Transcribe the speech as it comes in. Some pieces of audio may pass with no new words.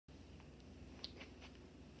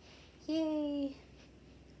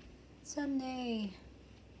Sunday.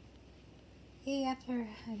 Hey, after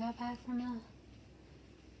I got back from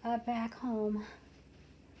back home,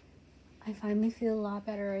 I finally feel a lot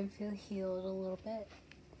better. I feel healed a little bit.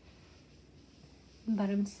 But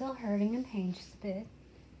I'm still hurting in pain just a bit.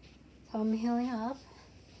 So I'm healing up.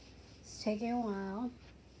 It's taking a while.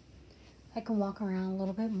 I can walk around a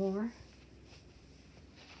little bit more.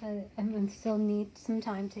 But I still need some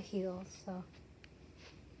time to heal, so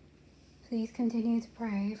please continue to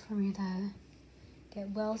pray for me to get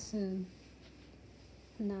well soon.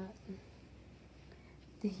 And that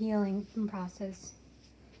the healing process is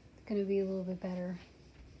going to be a little bit better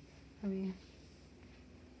for me.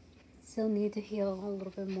 Still need to heal a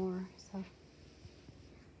little bit more, so.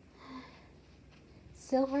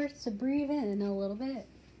 Still hurts to breathe in a little bit.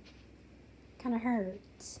 Kind of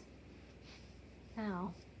hurts.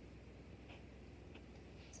 Ow.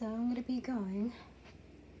 So I'm going to be going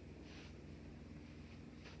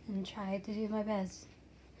and try to do my best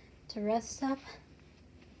to rest up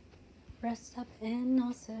and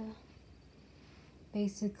also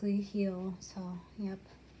basically heal. So, yep.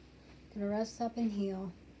 Gonna rest up and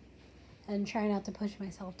heal and try not to push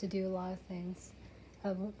myself to do a lot of things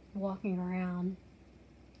of walking around,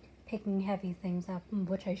 picking heavy things up,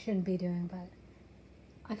 which I shouldn't be doing, but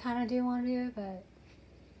I kind of do want to do it, but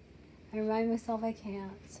I remind myself I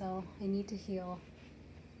can't, so I need to heal.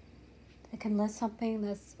 I can lift something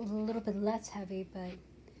that's a little bit less heavy, but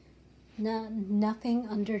nothing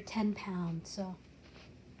under 10 pounds, so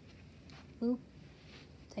oop,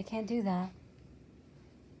 I can't do that.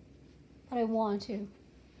 But I want to,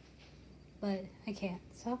 but I can't,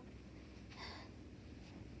 so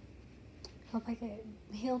hope I get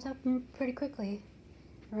healed up pretty quickly,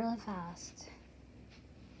 really fast.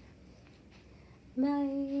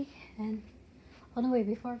 Bye. And oh no, wait,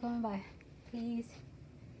 before going by, please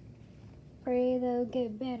pray they'll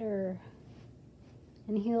get better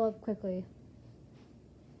and heal up quickly.